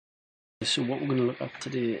So what we're going to look at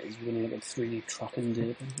today is we're going to look at 3D tracking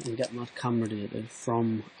data and getting that camera data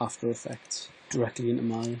from After Effects directly into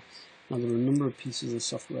Maya. Now there are a number of pieces of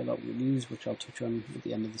software that we'll use, which I'll touch on at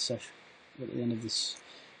the end of the session, at the end of this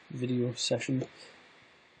video session.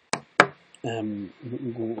 We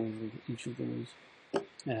can go over each of those,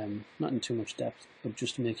 not in too much depth, but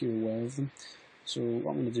just to make you aware of them. So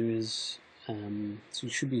what I'm going to do is, so you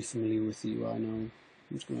should be familiar with the UI now. I'm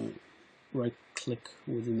just going to right click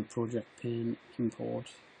within the project pane, import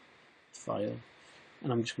file,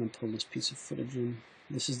 and I'm just going to pull this piece of footage in.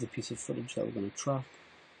 This is the piece of footage that we're going to track.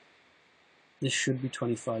 This should be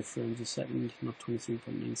 25 frames a second, not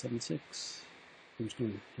 23.976. I'm just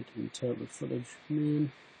going to hit interpret footage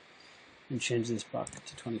main and change this back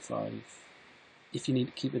to 25. If you need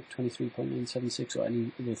to keep it 23.976 or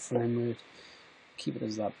any other frame rate, keep it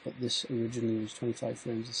as that, but this originally was 25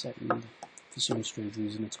 frames a second. For some strange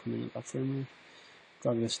reason it's coming at that frame rate.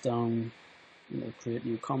 Drag this down, create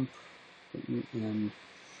new comp, and then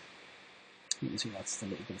you can see that's the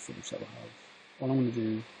little bit of footage that we have. All I'm going to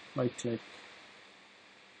do, right click,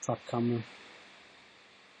 track camera,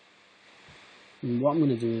 and what I'm going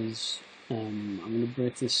to do is I'm going to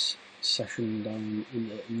break this session down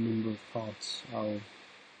into a number of parts. I'll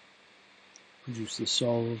produce the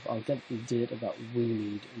solve, I'll get the data that we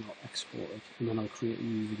need and I'll export it, and then I'll create a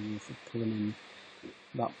new video for pulling in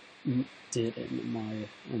that data into Maya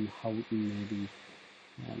and how we can maybe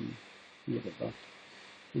look at that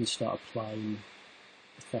and start applying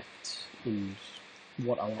effects and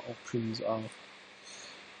what our options are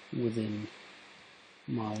within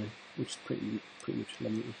Maya, which is pretty much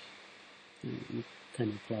limited. We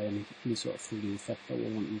can apply any sort of 3D effect that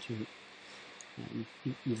we're wanting to.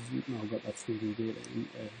 You've now got that 3D data in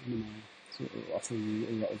Maya, so it will offer you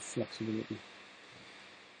a lot of flexibility.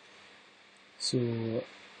 So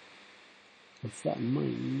with that in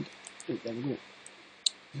mind, there we go.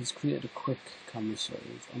 Let's create a quick camera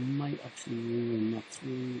solve. I might actually rerun that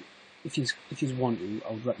through. If you want to,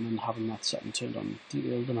 I would recommend having that setting turned on,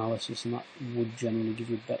 detailed analysis, and that would generally give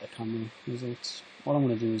you better camera results. What I'm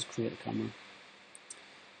going to do is create a camera.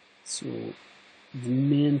 So the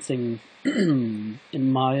main thing in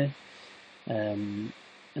Maya, and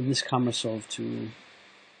this camera solve tool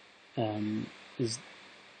is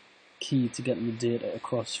key to getting the data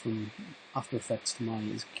across from After Effects to Maya,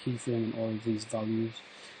 is keyframing all of these values.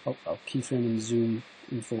 I'll keyframing zoom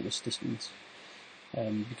and focus distance,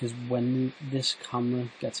 because when this camera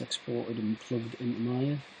gets exported and plugged into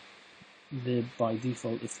Maya, they by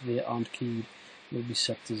default, if they aren't keyed, will be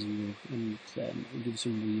set to 0, and it'll give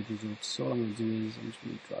some weird results. So all I'm going to do is I'm just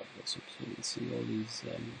going to drag this up so you can see all these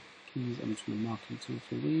keys. I'm just going to mark two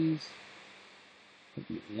for these, put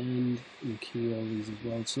them at the end, and key all these as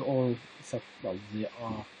well. So all they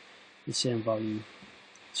are the same value at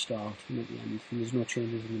the start and at the end, and there's no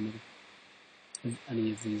changes in the middle of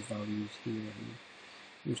any of these values here.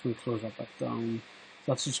 I'm just going to close that back down.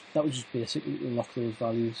 So that was just basically to lock those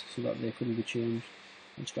values so that they couldn't be changed.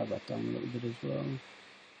 Let's drag that down a little bit as well.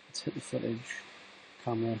 Let's hit the footage,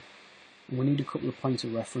 camera, and we need a couple of points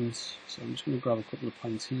of reference. So I'm just going to grab a couple of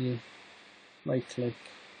points here, right click,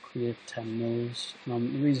 create 10 nodes. Now the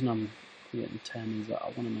reason I'm creating 10 is that I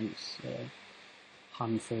want a nice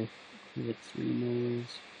handful. Create 3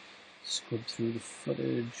 nodes, scrub through the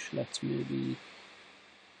footage. Let's maybe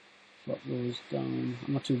plot those down.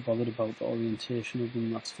 I'm not too bothered about the orientation of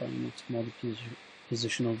them, that's fine. It's more the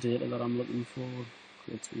positional data that I'm looking for.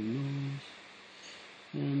 Create 3 nodes,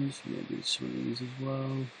 and maybe some of these as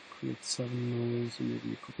well. Create 7 nodes, and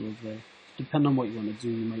maybe a couple of depending on what you want to do,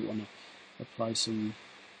 you might want to apply some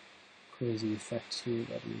crazy effects to it.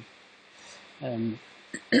 I don't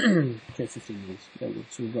know. Create 15 nodes. There we go.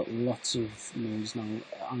 So we've got lots of nodes now,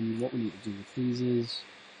 and what we need to do with these is,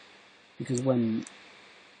 because when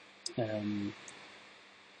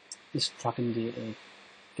this tracking data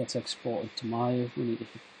gets exported to Maya, we need to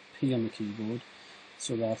hit P on the keyboard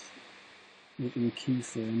so that we can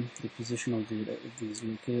keyframe the positional data of these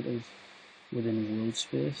locators within world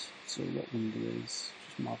space. So what we're going to do is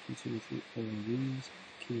just mark them through all of these,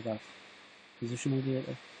 key that positional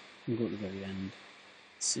data, and go to the very end.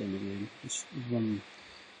 Same again, just run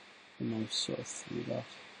the mouse sort of through that.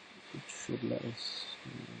 It should let us.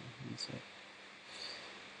 One sec.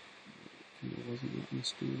 It wasn't letting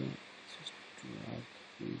us do that. Let's just drag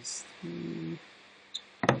these through.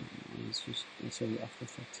 It's just, sorry, After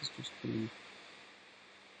Effects is just being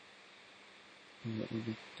a little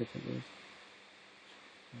bit difficult.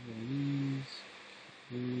 These.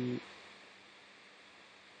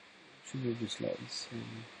 Should we just let us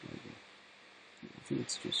I think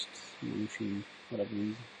it's just my machine, whatever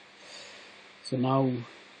reason. So now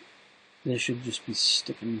they should just be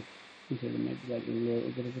sticking. Okay, there might be like a little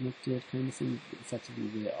bit of an update kind of thing, but effectively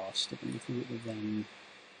they are sticking. If we were to then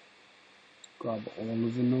grab all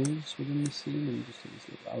of the nodes within the scene and just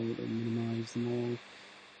look out and minimize them all,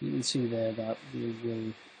 you can see there that they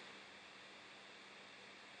will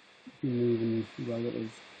be moving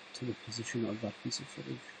relative to the position of that piece of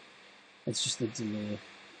footage. It's just the delay.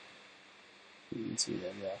 You can see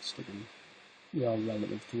there they are sticking. They are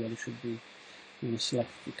relative to where they should be. I'm going to select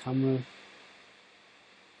the camera.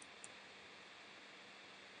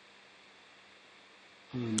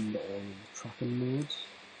 And all of the tracking nodes.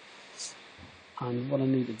 And what I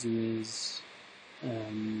need to do is I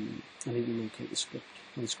need to locate the script.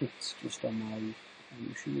 And the script's just on my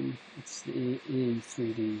machine. It's the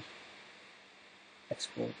AE3D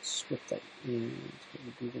export script that is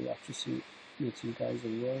Google actually makes you guys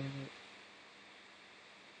aware of it.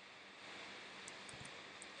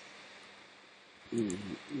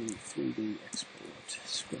 AE3D export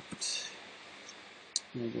script.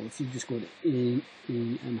 There you go. If you just go to AE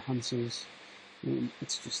enhancers,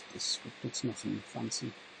 it's just this script. It's nothing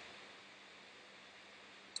fancy,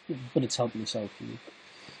 but it's helping us out here.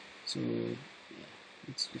 So yeah,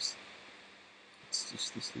 it's just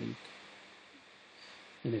this link.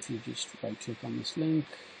 And if you just right click on this link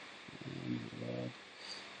and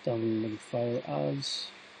download the link file as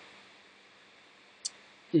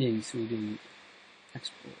AE3D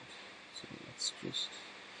export. So let's just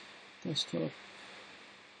desktop.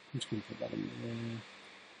 I'm just going to put that in there.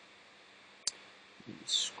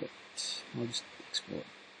 Script. I'll just export,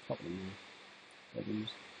 pop it in there.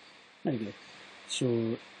 There we go.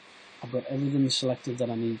 So I've got everything selected that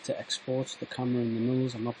I need to export, the camera and the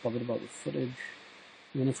nose. I'm not bothered about the footage.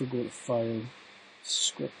 And then if we go to File,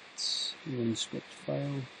 Scripts, Run Script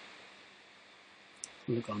File,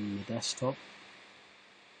 look on the desktop,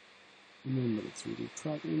 and then look at 3D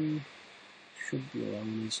tracking. Should be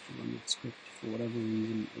allowing us to run that script. For whatever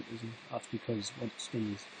reason it isn't. That's because what it's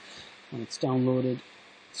done is when it's downloaded,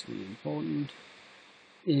 it's really important.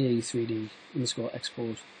 AE3D underscore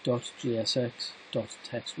export dot JSX dot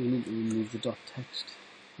text. We need to remove the dot text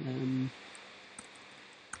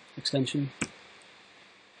extension.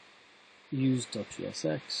 Use dot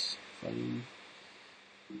JSX. Fine.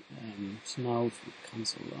 So now if we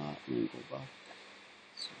cancel that and then go back,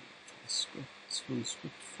 so try script, run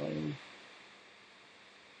script file,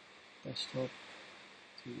 desktop,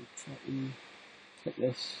 tracking, click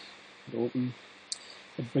this, hit open.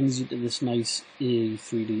 It brings you to this nice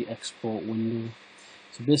AE3D export window.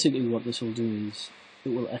 So basically what this will do is it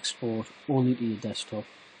will export only to your desktop.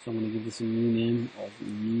 So I'm going to give this a new name of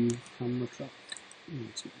new camera track.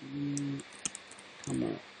 New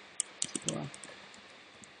camera track.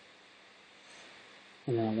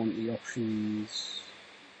 And then I want the options.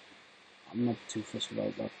 I'm not too fussed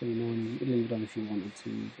about that being on. You could leave it on if you wanted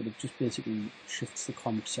to, but it just basically shifts the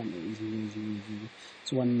comp center to 0, 0, 0.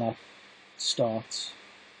 So when that starts,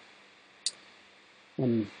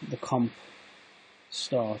 when the comp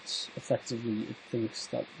starts, effectively it thinks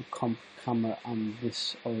that the comp camera and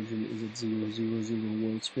this origin is at 0, 0, 0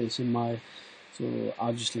 world space in my. So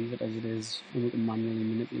I'll just leave it as it is, and we can manually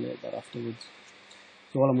manipulate that afterwards.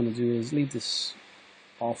 So all I'm going to do is leave this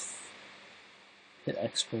off, hit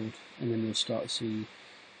export, and then you'll start to see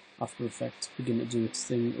After Effects begin to do its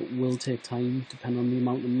thing. It will take time depending on the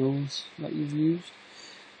amount of nodes that you've used,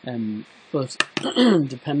 but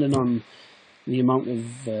depending on the amount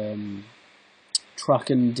of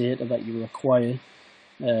tracking data that you require,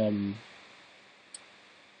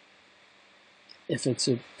 if it's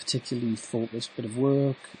a particularly focused bit of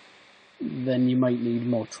work, then you might need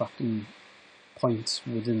more tracking points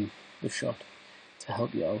within the shot to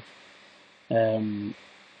help you out.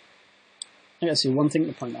 I guess one thing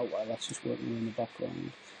to point out while that's just working in the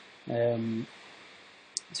background.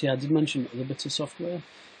 So yeah, I did mention other bits of software.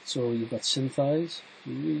 So you've got Synthesize,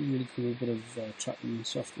 really cool bit of tracking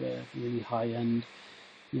software, really high end.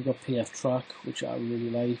 You've got PF Track, which I really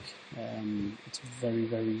like. It's very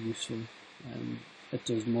useful. It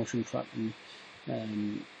does motion tracking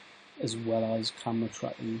as well as camera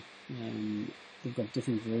tracking. They've got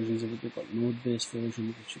different versions of it. They've got node-based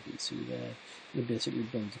versions, which you can see there. They basically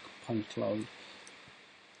build a point cloud.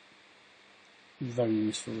 Very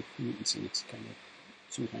useful. You can see it's kind of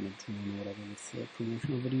some kind of drone or whatever with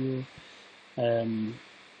promotional video.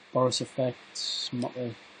 Boris Effects,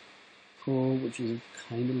 Mocha Pro, which is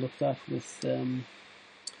kind of looked at with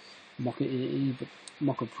Mocha AE, but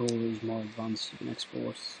Mocha Pro is more advanced. You can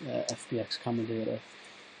export FPX camera data,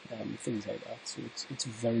 things like that. So it's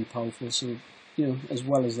very powerful. So you know, as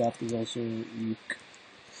well as that, there's also Nuke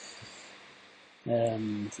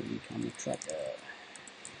 3D camera tracker.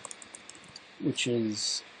 which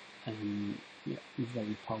is yeah,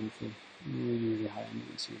 very powerful, really high end. You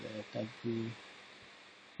can see there, dev.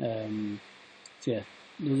 So yeah,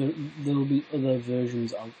 there'll be other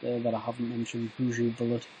versions out there that I haven't mentioned. Bougie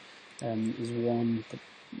Bullet is one, but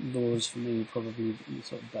those for me are probably the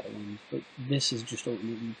sort of better ones. But this is just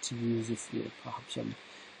ultimately to use if you're perhaps on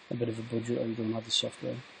a bit of a budget or you don't have the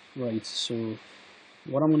software. Right, so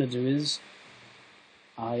what I'm going to do is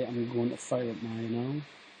I am going to fire up Maya now.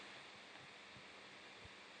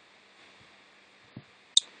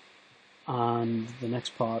 And the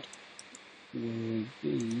next part will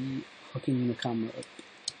be hooking the camera up.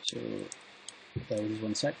 So there is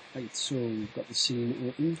 1 sec. Right, so we've got the scene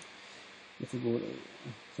open. If we go to,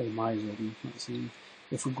 sorry, Maya's open, not the scene.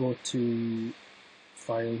 If we go to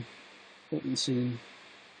File, Open Scene,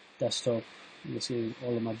 Desktop, you'll see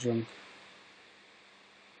all of my junk.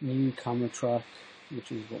 New camera track,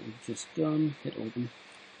 which is what we've just done. Hit Open.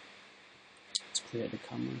 Let's create a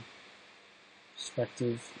camera.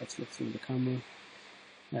 Perspective, let's look through the camera.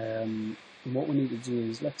 And what we need to do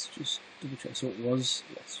is let's just double check. So let's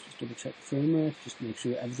just double check the frame rate, just to make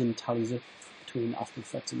sure everything tallies up between After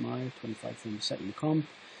Effects and Maya. 25 frames a second comp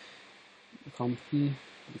here,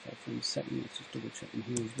 25 frames a second. Let's just double check in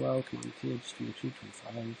here as well. Command K just to make sure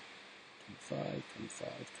 25, 25, 25,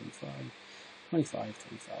 25, 25,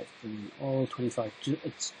 25, bring all 25.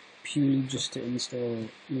 It's purely just to install.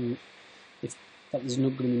 If that there's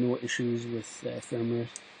not going to be no issues with frame rate.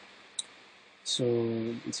 So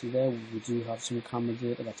you can see there we do have some camera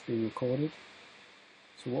data that's being recorded.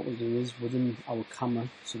 So what we'll do is within our camera,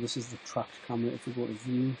 so this is the tracked camera. If we go to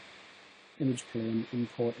View, Image Plane,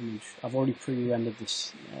 Import Image, I've already pre-rendered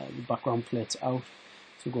this, the background plates out.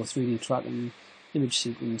 So we'll go 3D tracking, Image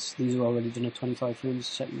Sequence. These are already done at 25 frames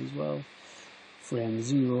a second as well. Frame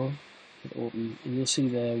 0, hit Open, and you'll see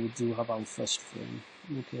there we do have our first frame.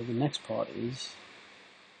 Okay, the next part is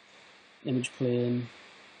Image Plane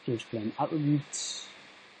Attributes,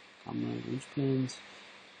 Camera, Image Planes,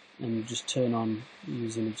 and you just turn on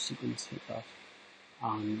Use Image Sequence, hit that,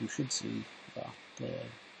 and you should see that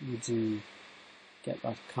you do get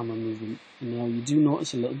that camera movement. And now you do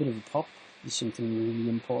notice a little bit of a pop. There's something really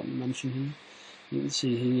important to mention here. You can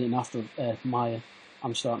see here in After Maya,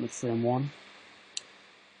 I'm starting at frame 1.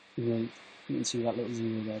 You can see that little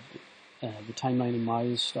 0 there. The timeline in Maya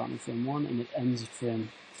is starting at frame 1 and it ends at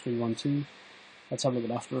frame 312. Let's have a look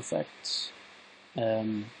at After Effects.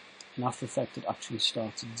 In After Effects it actually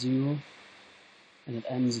starts at 0 and it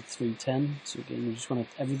ends at 310. So again, we just want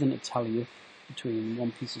everything to tally up between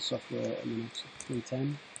one piece of software and the next.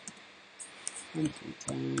 310 and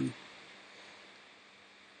 310.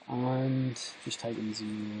 And just type in 0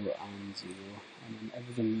 and 0, and then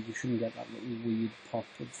everything, you shouldn't get that little weird pop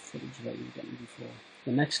of footage that you were getting before.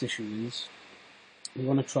 The next issue is we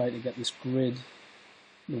want to try to get this grid,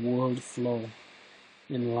 the world flow,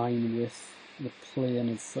 in line with the plane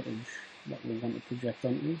of footage that we want to project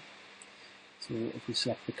onto. So if we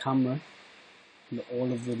select the camera and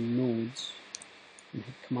all of the nodes and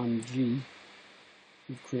hit Command G,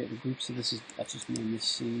 we've created a group. So let's just name this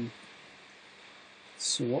scene.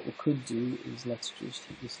 So what we could do is let's just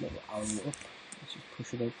hit this little arrow up. Let's just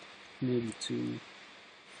push it up maybe to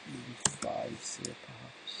maybe 5, say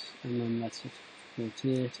perhaps, and then let's hit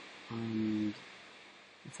rotate, and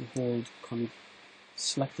if we hold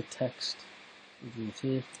select the text and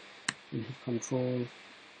rotate and hit Control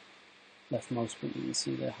left mouse button, you can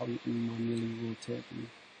see there how you can manually rotate them.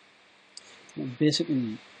 And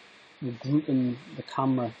basically we're grouping the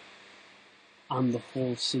camera and the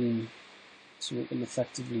whole scene so we can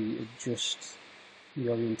effectively adjust the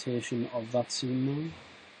orientation of that scene now.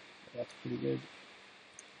 That's pretty good.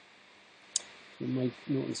 You might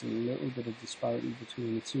notice a little bit of disparity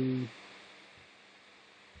between the two.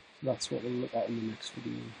 So that's what we'll look at in the next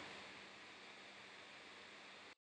video.